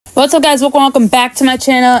What's up, guys? Welcome back to my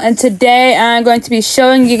channel, and today I'm going to be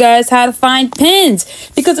showing you guys how to find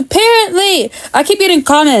pins, because apparently I keep getting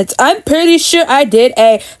comments. I'm pretty sure I did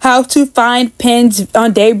a how to find pins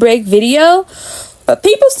on Daybreak video, but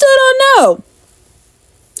people still don't know.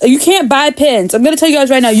 You can't buy pins. I'm going to tell you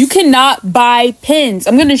guys right now, you cannot buy pins.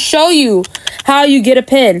 I'm going to show you how you get a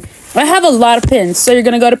pin. I have a lot of pins. So you're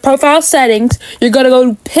going to go to profile settings. You're going to go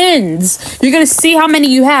to pins. You're going to see how many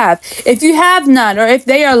you have. If you have none, or if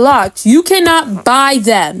they are locked, you cannot buy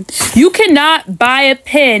them. You cannot buy a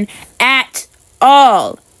pin at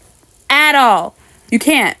all. At all. You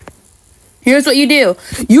can't. Here's what you do.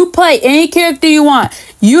 You play any character you want.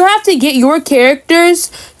 You have to get your characters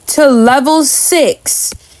to level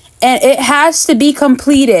 6. And it has to be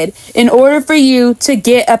completed in order for you to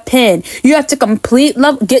get a pin. You have to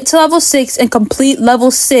get to level 6 and complete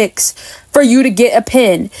level 6 for you to get a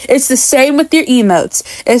pin. It's the same with your emotes.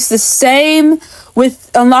 It's the same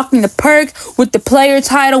with unlocking the perk, with the player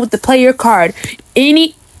title, with the player card.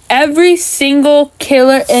 Every single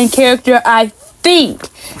killer and character I think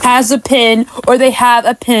has a pin, or they have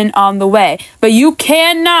a pin on the way. But you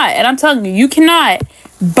cannot, and I'm telling you, you cannot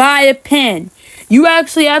buy a pin. You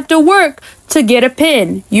actually have to work to get a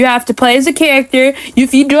pin. You have to play as a character.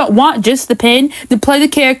 If you don't want just the pin, then play the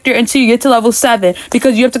character until you get to level 7.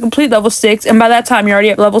 Because you have to complete level 6. And by that time, you're already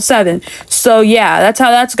at level 7. So yeah, that's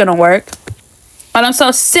how that's going to work. And I'm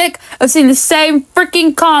so sick of seeing the same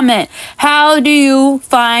freaking comment. How do you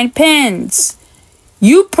find pins?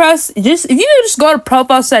 If you just go to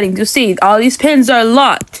profile settings, you'll see all these pins are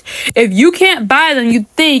locked. If you can't buy them, you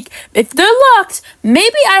think if they're locked,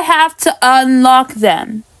 maybe I have to unlock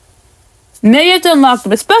them. Maybe I have to unlock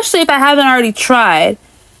them, especially if I haven't already tried.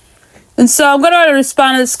 And so I'm going to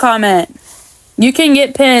respond to this comment. You can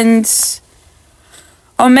get pins.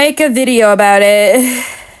 I'll make a video about it.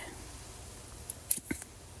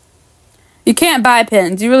 You can't buy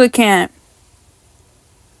pins. You really can't.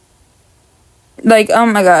 Like, oh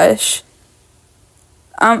my gosh.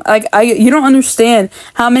 You don't understand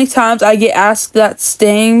how many times I get asked that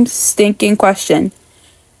stinking question.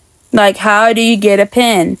 Like, how do you get a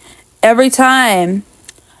pin? Every time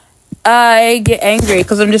I get angry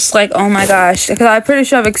because I'm just like, oh my gosh. Because I'm pretty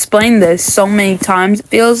sure I've explained this so many times, it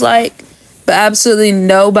feels like. But absolutely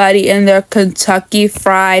nobody in their Kentucky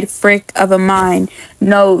Fried Frick of a mind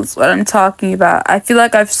knows what I'm talking about. I feel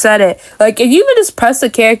like I've said it. Like, if you even just press a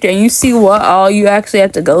character and you see what all you actually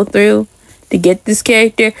have to go through to get this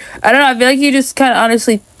character, I don't know, I feel like you just kind of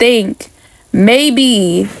honestly think,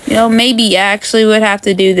 maybe, maybe I actually would have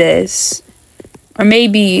to do this. Or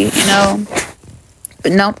maybe,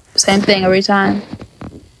 but nope, same thing every time.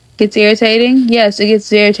 Gets irritating? Yes, it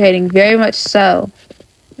gets irritating. Very much so.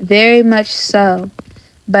 Very much so.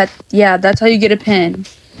 But yeah, that's how you get a pin.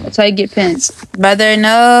 That's how you get pins. Brother,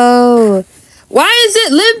 no. Why is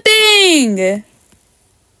it limping?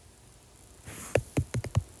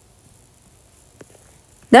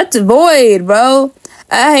 That's void, bro.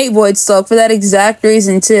 I hate void soak for that exact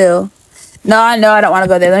reason too. No, I know I don't want to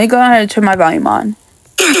go there. Let me go ahead and turn my volume on.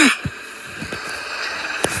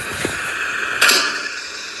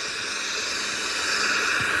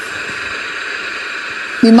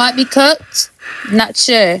 We might be cooked. Not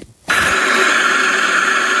sure.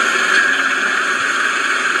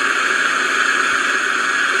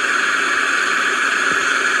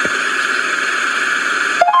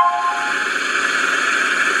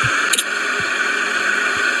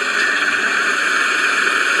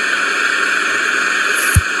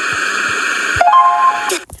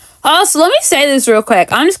 Also, let me say this real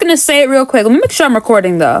quick. I'm just going to say it real quick. Let me make sure I'm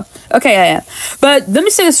recording, though. Okay, I am. But let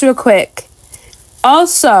me say this real quick.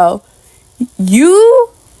 Also, if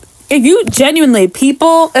you genuinely,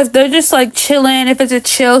 if they're just like chilling, if it's a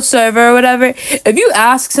chill server or whatever, if you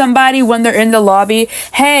ask somebody when they're in the lobby,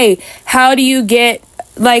 hey, how do you get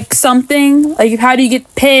like something, like how do you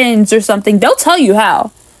get pins or something, they'll tell you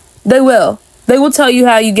how. They will tell you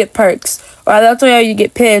how you get perks, or they'll tell you how you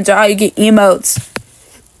get pins, or how you get emotes,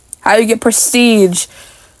 how you get prestige,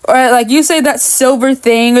 or like you say that silver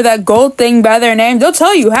thing or that gold thing by their name, they'll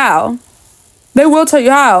tell you how. They will tell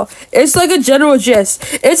you how. It's like a general gist.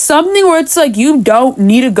 It's something where it's like you don't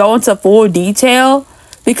need to go into full detail,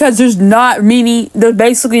 because there's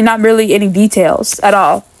basically not really any details at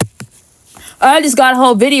all. I just got a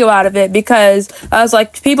whole video out of it because I was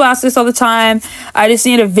like, people ask this all the time. I just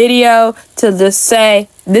need a video to just say,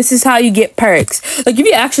 this is how you get perks. Like, if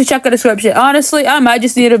you actually check the description, honestly, I might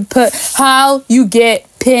just need to put how you get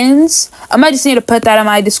pins. I might just need to put that in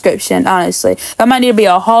my description, honestly. That might need to be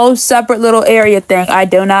a whole separate little area thing I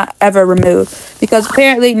do not ever remove. Because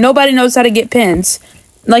apparently nobody knows how to get pins.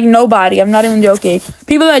 Like, nobody. I'm not even joking.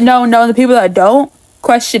 People that know, and the people that don't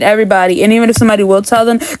question everybody. And even if somebody will tell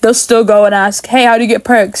them, they'll still go and ask, hey, how do you get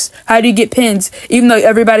perks? How do you get pins? Even though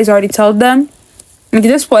everybody's already told them. Like, at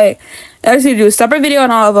this point, all I just need to do is separate video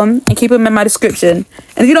on all of them and keep them in my description.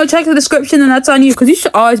 And if you don't check the description, then that's on you. Because you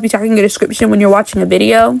should always be checking the description when you're watching a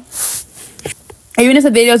video. Even if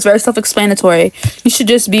the video is very self-explanatory, you should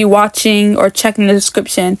just be watching or checking the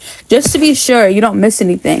description just to be sure you don't miss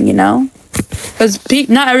anything, you know? Because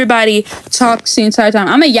not everybody talks the entire time.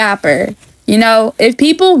 I'm a yapper, you know? If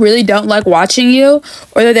people really don't like watching you,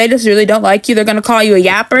 or that they just really don't like you, they're going to call you a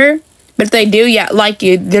yapper. But if they do like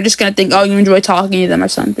you, they're just going to think, oh, you enjoy talking to them or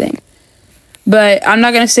something. But I'm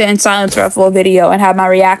not going to sit in silence for a full video and have my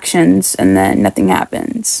reactions and then nothing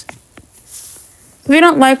happens. If you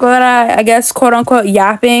don't like what I guess, quote-unquote,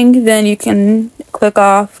 yapping, then you can click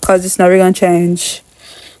off because it's never going to change.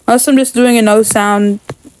 Unless I'm just doing a no sound,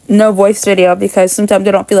 no voice video because sometimes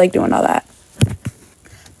I don't feel like doing all that.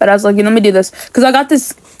 But I was like, let me do this. Because I got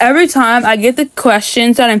this, every time I get the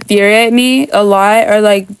questions that infuriate me a lot, or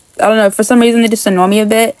like, I don't know, for some reason they just annoy me a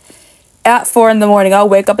bit. At 4 in the morning, I'll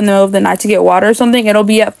wake up in the middle of the night to get water or something. It'll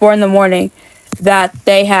be at 4 in the morning that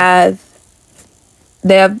they have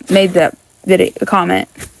made that video comment.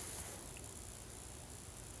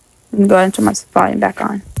 I'm going to turn my volume back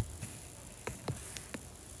on.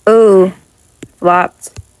 Ooh,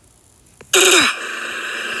 flopped.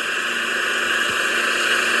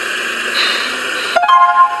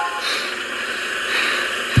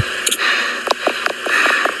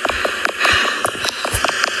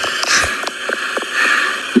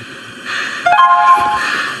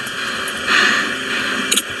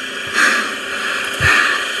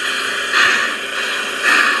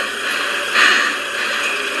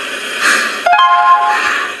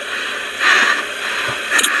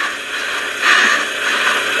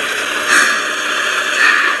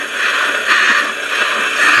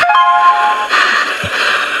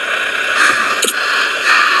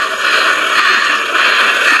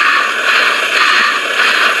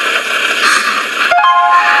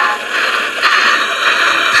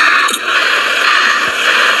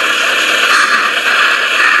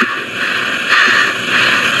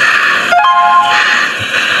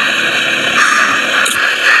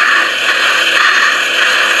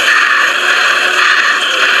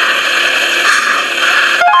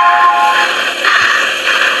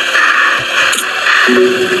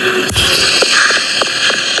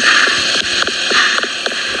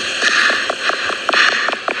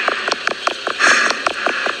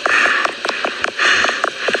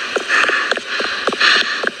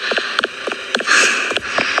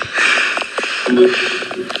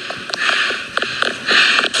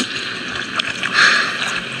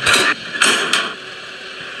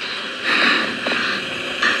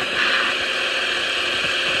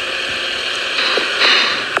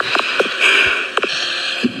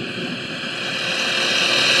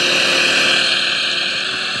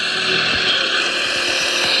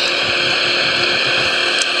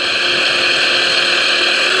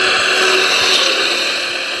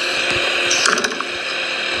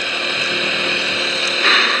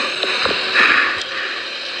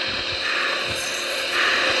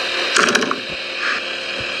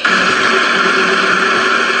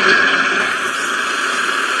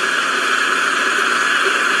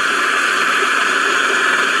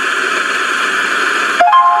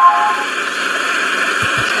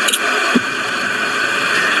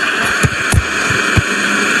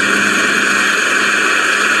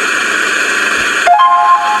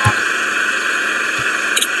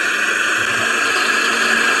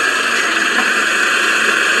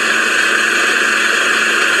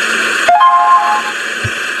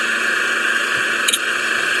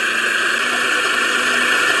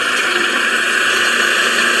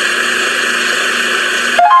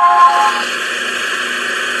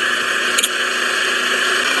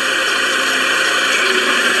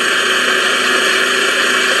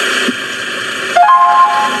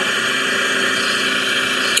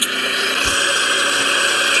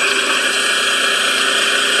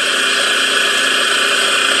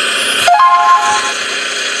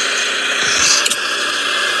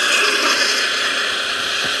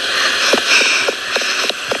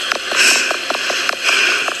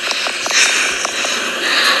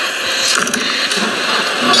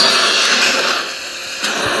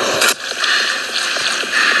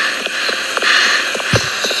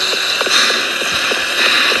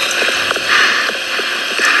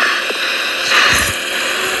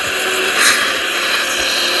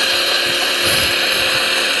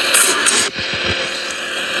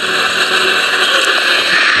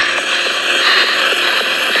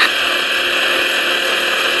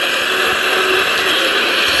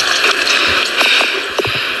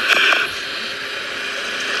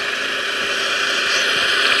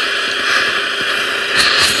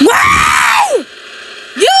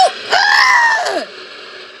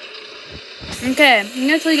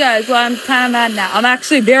 actually, guys, well, I'm kind of mad now. I'm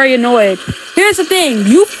actually very annoyed. Here's the thing.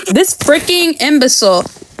 This freaking imbecile.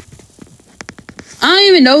 I don't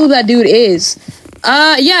even know who that dude is.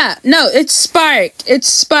 Yeah. No, it's Spark. It's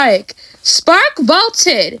Spike. Spark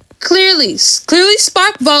vaulted. Clearly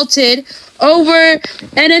Spark vaulted over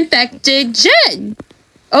an infected gen.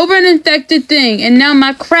 Over an infected thing. And now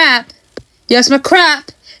my crap, yes, my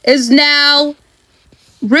crap is now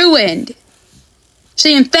ruined.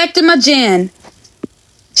 She infected my gen.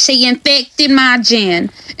 She infected my gen.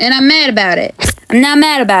 And I'm mad about it. I'm not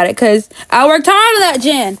mad about it because I worked hard on that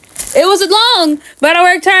gen. It wasn't long, but I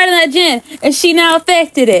worked hard on that gen. And she now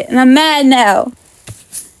affected it. And I'm mad now.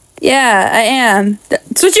 Yeah, I am.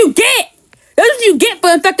 That's what you get. That's what you get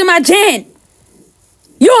for infecting my gen.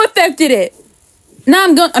 You infected it. Now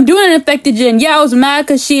I'm doing an infected gen. Yeah, I was mad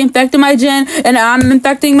because she infected my gen, and I'm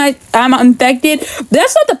infected.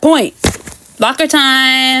 That's not the point. Locker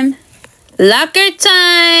time. Locker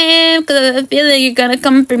time. Because I feel like you're gonna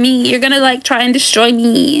come for me. You're gonna like try and destroy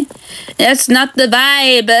me. That's not the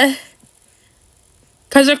vibe.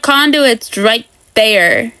 Because her conduit's right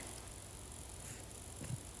there.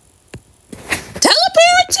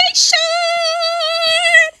 Teleportation!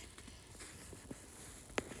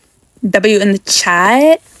 W in the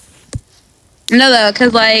chat? No, though,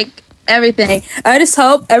 because, like, everything. I just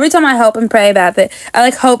hope, every time I hope and pray about it, I,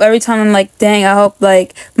 like, hope every time I'm like, dang, I hope,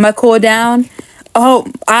 like, my cooldown,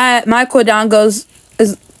 my cooldown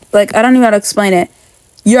is, like, I don't even know how to explain it.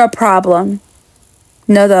 You're a problem.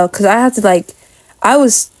 No, though, because I have to, like, I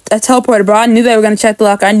teleported, bro. I knew they were going to check the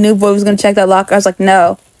locker. I knew boy was going to check that locker. I was like,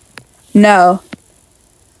 no. No.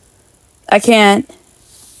 I can't.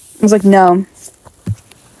 I was like, no.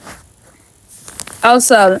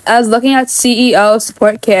 Also, I was looking at CEO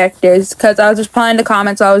support characters because I was replying to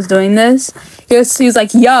comments while I was doing this. He was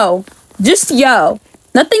like, yo. Just yo.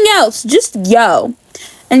 Nothing else. Just yo.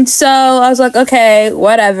 And so I was like, okay,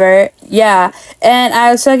 whatever. Yeah. And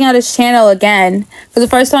I was checking out his channel again. For the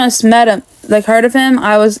first time I met him, like heard of him,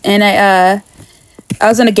 I was in a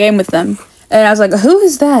game with them. And I was like, who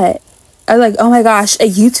is that? I was like, oh my gosh, a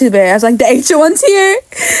YouTuber. I was like, the H1's here.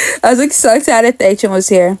 I was like so excited the H1 was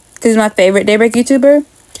here. Because he's my favorite Daybreak YouTuber.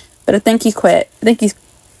 But I think he quit. I think he's...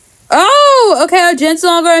 Oh! Okay, our gen's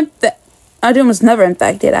no longer our gen was never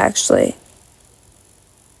infected, actually.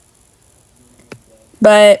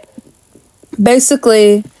 But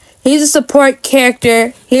basically, he's a support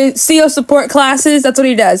character. He CEO support classes. That's what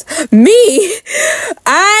he does. Me,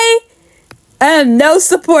 I am no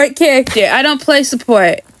support character. I don't play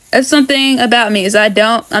support. That's something about me is I'm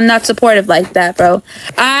not supportive like that, bro.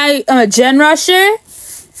 I am a gen rusher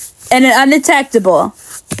and an undetectable.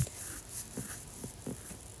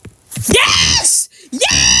 Yes!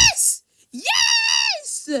 Yes!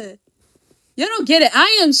 Yes! You don't get it.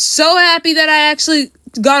 I am so happy that I actually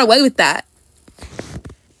got away with that.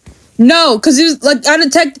 No, because he was like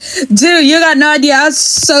undetected. Dude, you got no idea. I was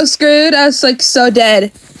so screwed. I was like so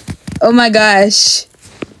dead. Oh my gosh.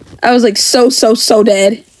 I was like so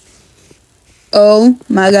dead. Oh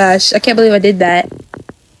my gosh. I can't believe I did that.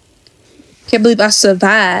 Can't believe I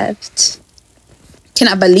survived.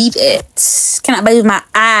 Cannot believe it. Cannot believe my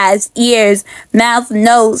eyes, ears, mouth,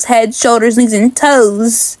 nose, head, shoulders, knees, and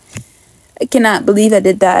toes. I cannot believe I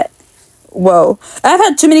did that. Whoa. I've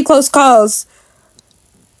had too many close calls.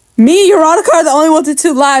 Me, Veronica are the only ones with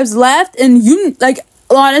 2 lives left. And you, like,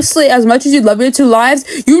 honestly, as much as you love your 2 lives,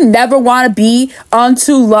 you never want to be on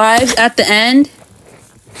 2 lives at the end.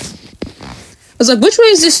 I was like, which way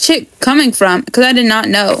is this chick coming from? Because I did not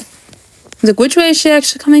know. I was like, which way is she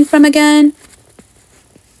actually coming from again?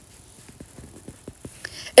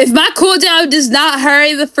 If my cooldown does not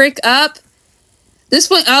hurry the frick up, this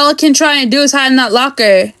point all I can try and do is hide in that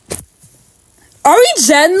locker. Are we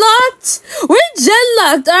gen locked? We're gen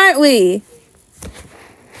locked, aren't we?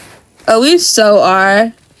 Oh, we so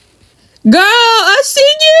are. Girl, I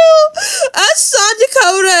seen you! I saw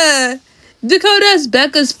Dakota! Dakota has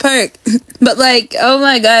Becca's perk. But like, oh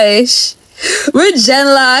my gosh. We're gen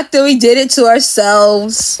locked and we did it to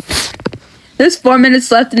ourselves. There's 4 minutes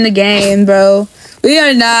left in the game, bro. We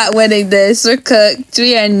are not winning this. We're cooked.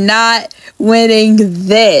 We are not winning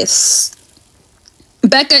this.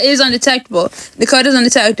 Becca is undetectable. Dakota's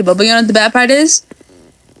undetectable. But you know what the bad part is?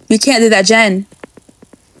 We can't do that gen.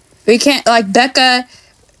 We can't, like, Becca...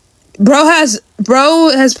 Bro has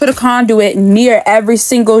put a conduit near every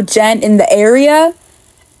single gen in the area.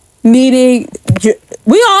 Meaning,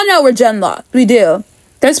 we all know we're gen locked. We do.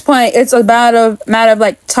 At this point, it's a matter of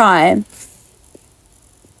like, time.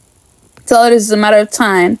 That's all it is a matter of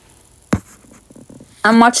time.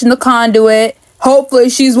 I'm watching the conduit. Hopefully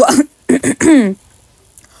she's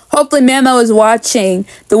Hopefully Mamo is watching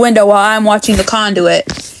the window while I'm watching the conduit.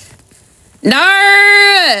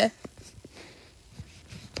 No!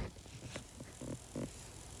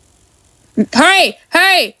 Hurry!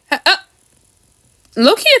 Hurry!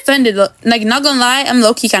 Low-key offended. Like, not gonna lie, I'm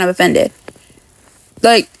low-key kind of offended.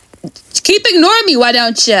 Like, keep ignoring me, why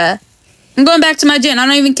don't ya? I'm going back to my gen. I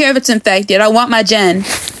don't even care if it's infected. I want my gen.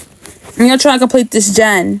 I'm gonna try and complete this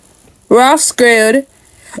gen. We're all screwed.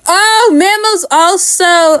 Oh, Mamo's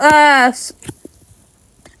also,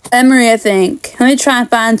 Emery, I think. Let me try and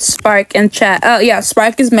find Spark in chat. Oh, yeah,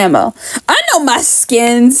 Spark is Mamo. I know my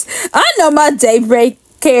skins. I know my Daybreak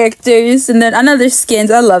characters. And then I know their skins.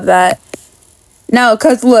 I love that. No,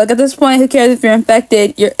 because look, at this point, who cares if you're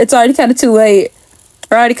infected? It's already kind of too late.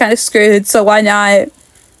 We're already kind of screwed, so why not?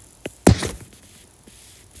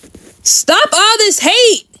 Stop all this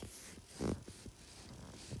hate!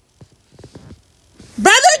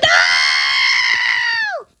 Brother,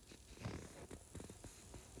 no!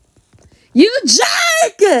 You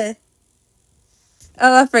jerk!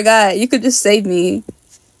 Oh, I forgot. You could just save me.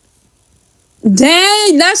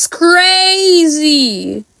 Dang, that's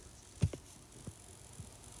crazy.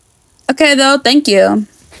 Okay, though, thank you.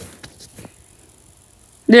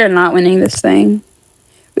 They're not winning this thing.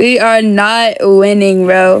 We are not winning,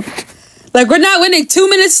 bro. Like, we're not winning. 2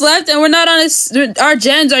 minutes left, and we're not on our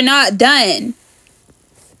gens are not done.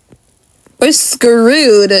 We're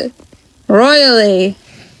screwed. Royally.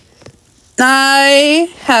 I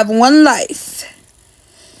have one life.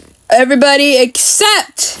 Everybody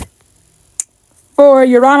except for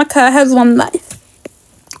Veronica has one life.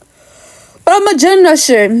 But I'm a gen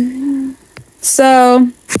rusher. So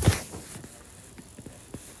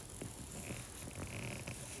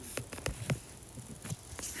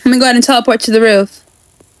let me go ahead and teleport to the roof.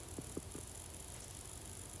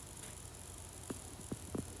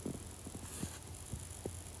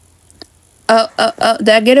 Oh, did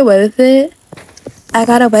I get away with it? I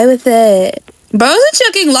got away with it. Bros are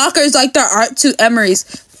checking lockers like there aren't two Emerys.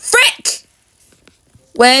 Frick!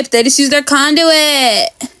 Wait, they just used their conduit.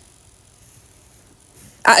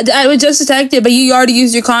 I was just detected, but you already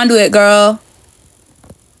used your conduit, girl.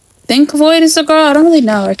 Think Void is a girl? I don't really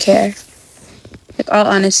know or care. Like, all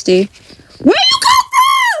honesty. Where you come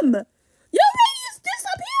from? Your radius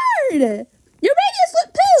disappeared. Your radius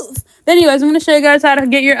went poof. But anyways, I'm gonna show you guys how to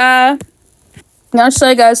get your I'm gonna show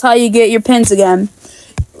you guys how you get your pins again.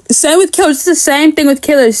 Same with killers. It's the same thing with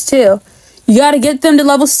killers too. You gotta get them to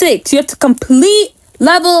level 6. You have to complete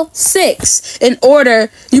level 6 in order.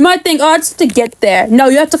 You might think, oh, it's to get there. No,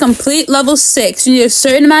 you have to complete level 6. You need a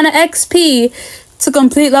certain amount of XP to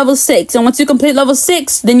complete level 6. And once you complete level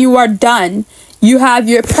 6, then you are done. You have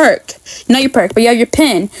your perk. Not your perk, but you have your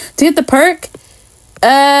pin. To get the perk,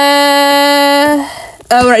 oh,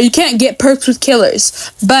 right, you can't get perks with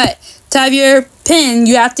killers. But to have your pin,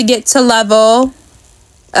 you have to get to level,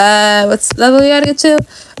 what's level you gotta get to?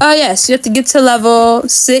 Oh, yes, you have to get to level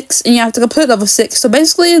 6, and you have to complete level 6. So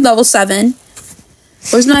basically, level 7.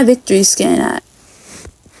 Where's my victory skin at?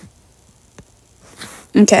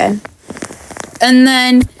 Okay. And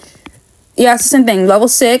then, yeah, it's the same thing. Level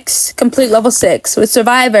 6, complete level 6. With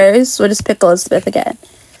survivors, we'll just pick Elizabeth again.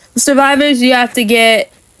 With survivors, you have to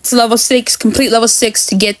get to level 6, complete level 6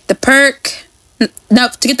 to get the perk. No,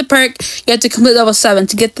 to get the perk, you have to complete level 7.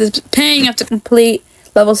 To get the pin, you have to complete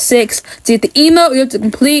level 6. To get the emote, you have to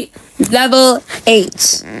complete level 8.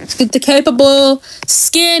 To get the capable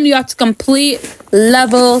skin, you have to complete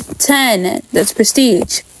level 10. That's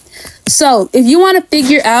prestige. So, if you want to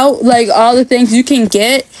figure out, like, all the things you can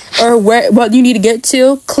get or what you need to get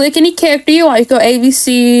to, click any character you want. You go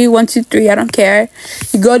ABC, 1, 2, 3, I don't care.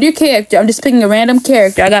 You go to your character. I'm just picking a random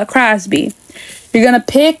character. I got Crosby. You're going to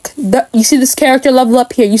pick, you see this character level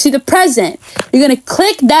up here. You see the present. You're going to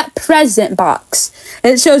click that present box.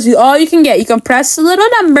 And it shows you all you can get. You can press the little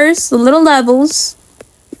numbers, the little levels.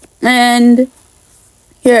 And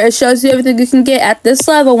here, it shows you everything you can get at this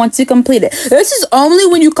level once you complete it. This is only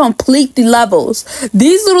when you complete the levels.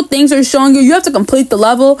 These little things are showing you have to complete the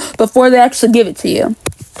level before they actually give it to you.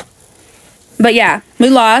 But yeah, we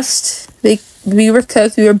lost. We were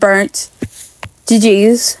cooked. We were burnt.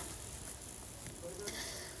 GG's.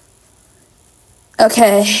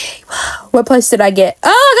 Okay, what place did I get? Oh,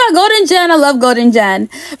 I got Golden Gen. I love Golden Gen.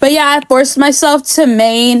 But yeah, I forced myself to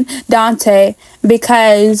main Dante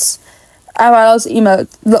because I bought those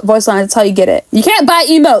emotes. Voice line, that's how you get it. You can't buy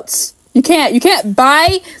emotes. You can't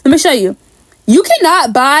buy. Let me show you. You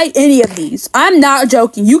cannot buy any of these. I'm not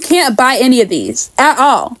joking. You can't buy any of these at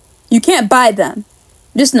all. You can't buy them.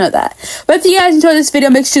 Just know that. But if you guys enjoyed this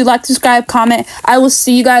video, make sure you like, subscribe, comment. I will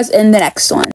see you guys in the next one.